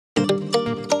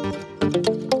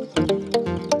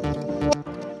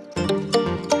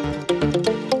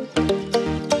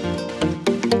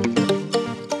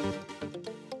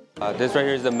This right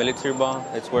here is the military ball.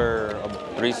 It's where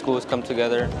 3 schools come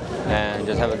together and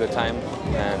just have a good time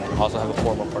and also have a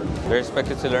formal part. They're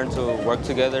expected to learn to work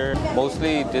together,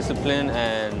 mostly discipline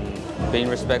and being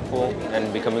respectful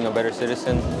and becoming a better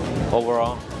citizen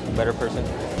overall, a better person.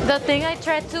 The thing I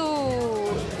try to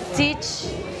teach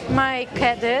my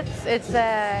cadets is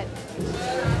that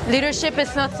leadership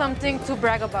is not something to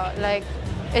brag about. Like,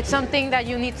 it's something that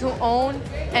you need to own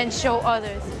and show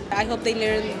others. I hope they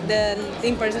learn the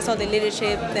importance of the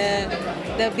leadership,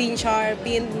 the being sharp,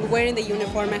 wearing the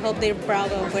uniform. I hope they're proud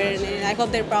of wearing it. I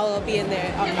hope they're proud of being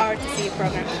there, our RTC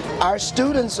program. Our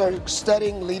students are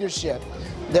studying leadership.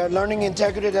 They're learning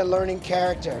integrity, they're learning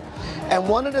character. And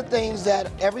one of the things that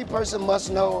every person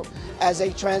must know as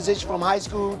they transition from high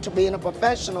school to being a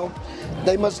professional,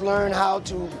 they must learn how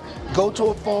to go to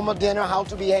a formal dinner, how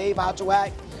to behave, how to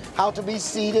act, how to be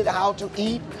seated, how to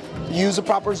eat, use the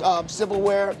proper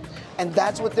silverware, and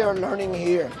that's what they're learning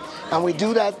here. And we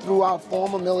do that through our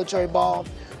formal military ball,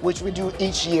 which we do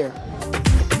each year.